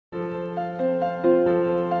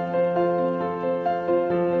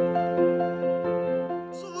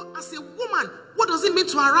does it mean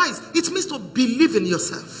to arise? It means to believe in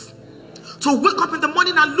yourself. To wake up in the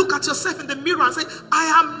morning and look at yourself in the mirror and say, I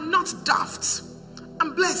am not daft.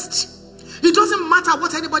 I'm blessed. It doesn't matter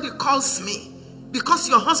what anybody calls me. Because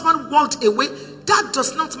your husband walked away, that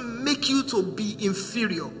does not make you to be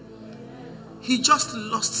inferior. He just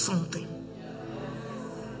lost something.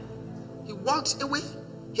 He walked away.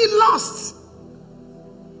 He lost.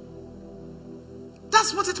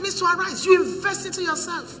 That's what it means to arise. You invest into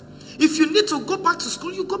yourself. If you need to go back to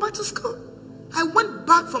school, you go back to school. I went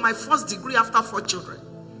back for my first degree after 4 children.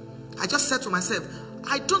 I just said to myself,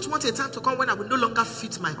 I don't want a time to come when I will no longer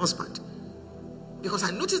fit my husband. Because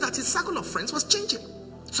I noticed that his circle of friends was changing.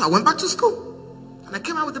 So I went back to school. And I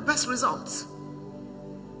came out with the best results.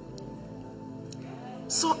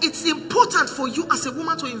 So it's important for you as a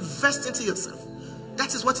woman to invest into yourself.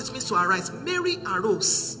 That is what it means to arise. Mary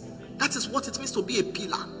arose. That is what it means to be a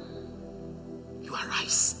pillar. You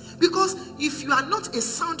arise. Because if you are not a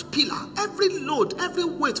sound pillar, every load, every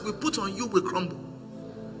weight we put on you will crumble.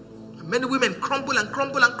 And many women crumble and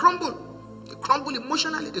crumble and crumble. They crumble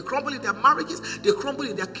emotionally, they crumble in their marriages, they crumble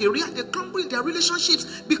in their career, they crumble in their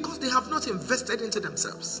relationships because they have not invested into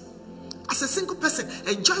themselves. As a single person,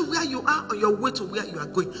 enjoy where you are on your way to where you are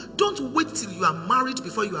going. Don't wait till you are married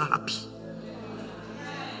before you are happy.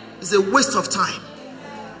 It's a waste of time.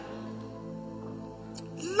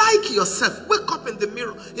 Like yourself. Wake up in the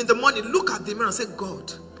mirror in the morning, look at the mirror and say,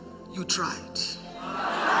 God, you tried.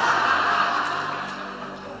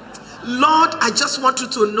 Lord, I just want you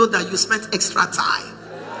to know that you spent extra time.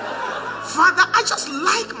 Father, I just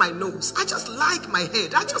like my nose. I just like my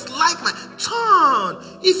head. I just like my turn.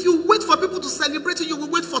 If you wait for people to celebrate you, you will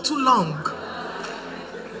wait for too long.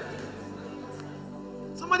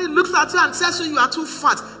 Somebody looks at you and tells you you are too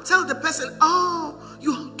fat. Tell the person, oh,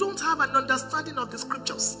 you don't have an understanding of the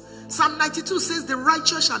scriptures. Psalm 92 says the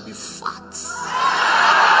righteous shall be fat.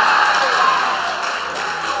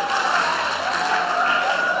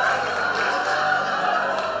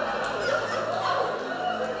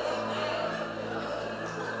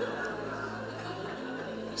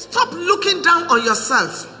 Stop looking down on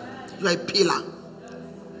yourself. You are a pillar.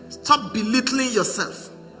 Stop belittling yourself.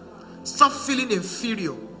 Stop feeling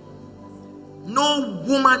inferior. No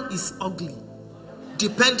woman is ugly,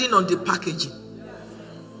 depending on the packaging.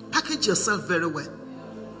 Package yourself very well.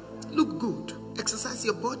 Look good. Exercise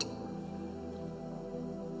your body.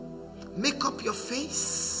 Make up your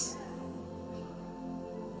face.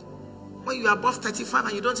 When you are above 35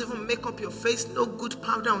 and you don't even make up your face, no good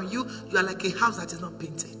powder on you, you are like a house that is not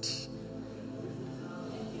painted.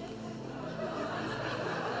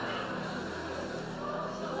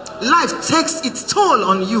 Life takes its toll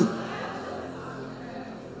on you.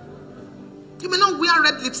 You may not wear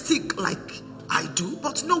red lipstick like I do,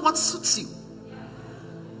 but know what suits you.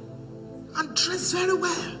 And dress very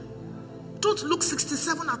well. Don't look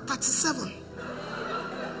 67 at 37.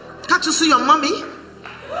 Can't you see your mommy?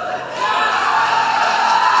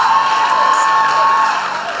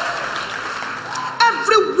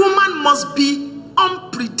 Every woman must be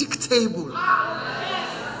unpredictable.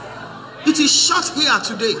 It is short here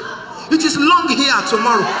today. It is long here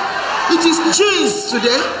tomorrow. It is jeans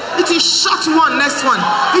today. It is short one next one.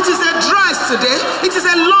 It is a dress today. It is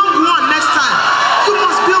a long one next time. You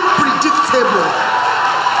must be unpredictable.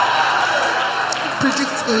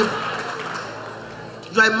 Unpredictable.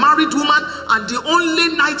 You are a married woman and the only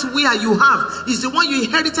nightwear you have is the one you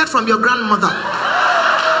inherited from your grandmother.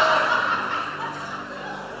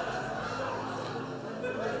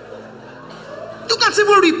 You can't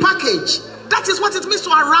even repackage. That is what it means to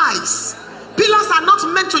arise. Pillars are not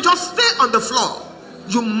meant to just stay on the floor.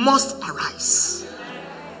 You must arise.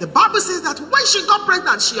 The Bible says that when she got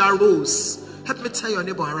pregnant, she arose. Help me tell your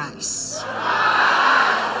neighbor, arise.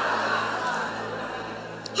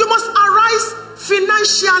 You must arise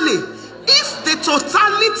financially. If the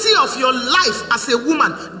totality of your life as a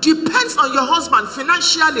woman depends on your husband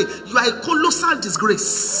financially, you are a colossal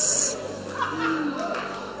disgrace.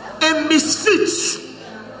 A misfit.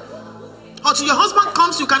 Until your husband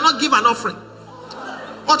comes, you cannot give an offering.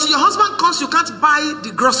 Until your husband comes, you can't buy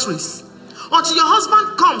the groceries. Until your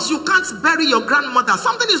husband comes, you can't bury your grandmother.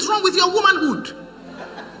 Something is wrong with your womanhood.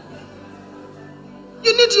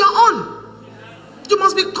 You need your own. You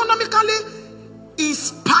must be economically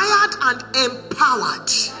inspired and empowered.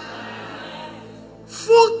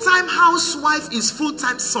 Full-time housewife is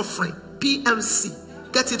full-time suffering. PLC.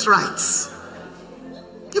 Get it right.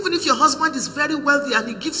 Even if your husband is very wealthy and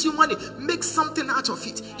he gives you money, make something out of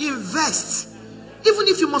it. Invest. Even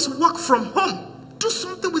if you must work from home, do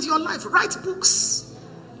something with your life. Write books.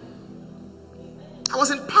 I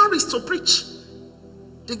was in Paris to preach.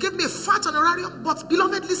 They gave me a fat honorarium, but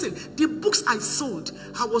beloved, listen, the books I sold,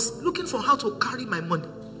 I was looking for how to carry my money.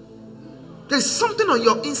 There's something on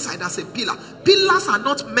your inside as a pillar. Pillars are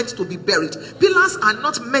not meant to be buried. Pillars are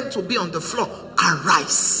not meant to be on the floor.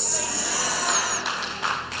 Arise.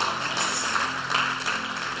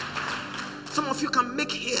 Some of you can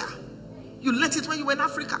make hair. You learned it when you were in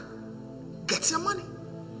Africa. Get your money.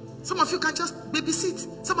 Some of you can just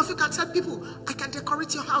babysit. Some of you can tell people, I can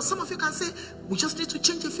decorate your house. Some of you can say, we just need to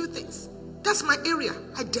change a few things. That's my area.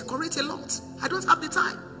 I decorate a lot. I don't have the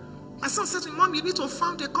time. My son said to me, Mom, you need to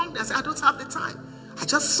found a company. I said, I don't have the time. I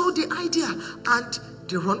just saw the idea and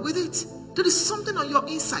they run with it. There is something on your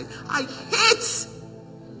inside. I hate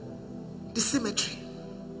the cemetery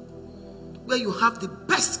where you have the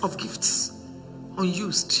best of gifts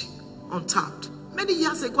unused, untapped. Many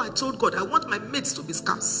years ago, I told God, I want my mates to be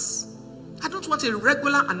scarce. I don't want a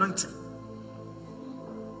regular anointing.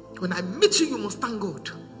 When I meet you, you must thank God.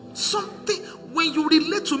 Something, when you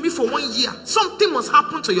relate to me for 1 year, something must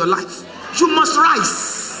happen to your life. You must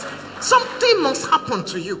rise. Something must happen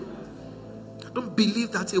to you. I don't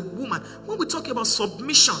believe that a woman, when we talk about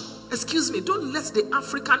submission, excuse me, don't let the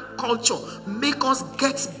African culture make us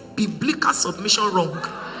get biblical submission wrong.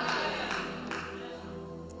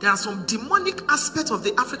 There are some demonic aspects of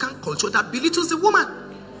the African culture that belittles the woman.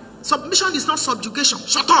 Submission is not subjugation.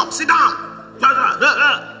 Shut up, sit down.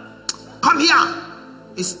 Come here.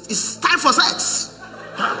 It's time for sex.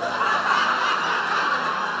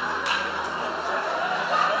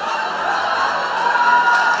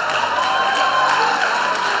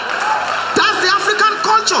 That's the African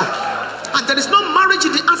culture. And there is no marriage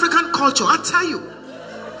in the African culture. I tell you.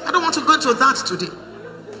 I don't want to go into that today.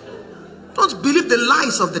 Don't believe the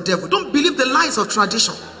lies of the devil. Don't believe the lies of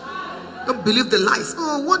tradition. Don't believe the lies.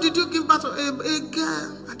 Oh, what did you give birth to? A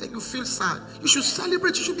girl. And then you feel sad. You should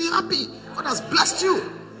celebrate. You should be happy. God has blessed you.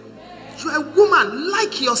 You're a woman.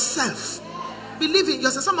 Like yourself. Believe in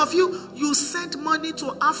yourself. Some of you, you send money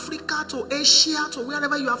to Africa, to Asia, to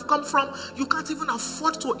wherever you have come from. You can't even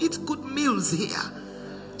afford to eat good meals here.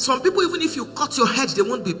 Some people, even if you cut your head, they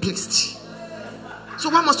won't be pleased. So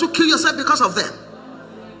why must you kill yourself because of them?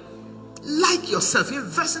 Like yourself,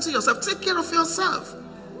 invest into yourself, take care of yourself,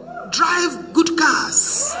 drive good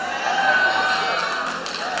cars.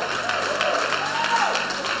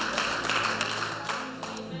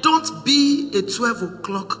 Don't be a 12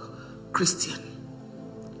 o'clock Christian.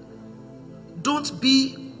 Don't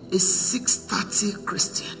be a 6:30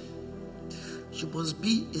 Christian. You must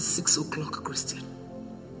be a 6 o'clock Christian.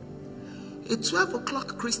 A 12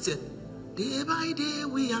 o'clock Christian, day by day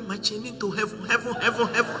we are marching into heaven, heaven, heaven,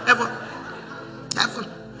 heaven, heaven, heaven.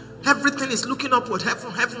 Everything is looking upward.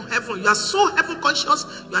 Heaven, heaven, heaven. You are so heaven conscious,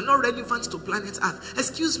 you are not relevant to planet Earth.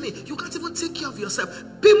 Excuse me, you can't even take care of yourself.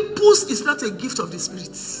 Pimples is not a gift of the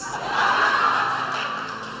spirits.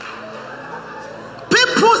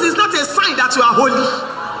 Pimples is not a sign that you are holy.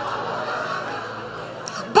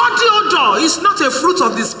 Body odor is not a fruit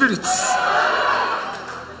of the spirits.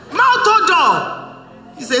 Mouth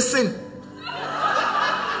odor is a sin.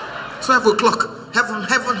 12 o'clock. Heaven,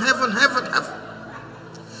 heaven, heaven, heaven, heaven.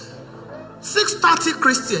 6:30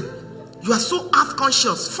 Christian. You are so earth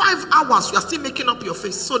conscious. 5 hours, you are still making up your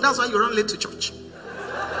face. So that's why you run late to church.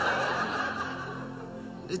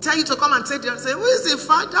 They tell you to come and take them and say, who is the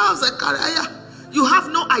father of Zechariah? You have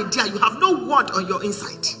no idea. You have no word on your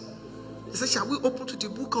inside. They say, shall we open to the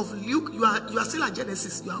book of Luke? You are still at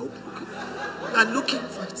Genesis. You are looking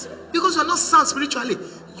for it. Because you are not sound spiritually.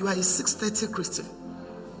 You are a 6:30 Christian.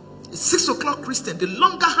 A 6 o'clock Christian. The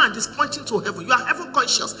longer hand is pointing to heaven. You are heaven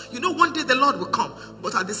conscious. You know one day the Lord will come.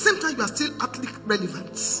 But at the same time, you are still earthly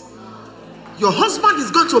relevant. Your husband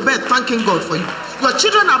is going to bed thanking God for you. Your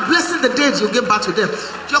children are blessing the days you give back to them.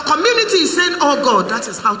 Your community is saying, oh God, that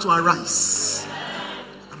is how to arise.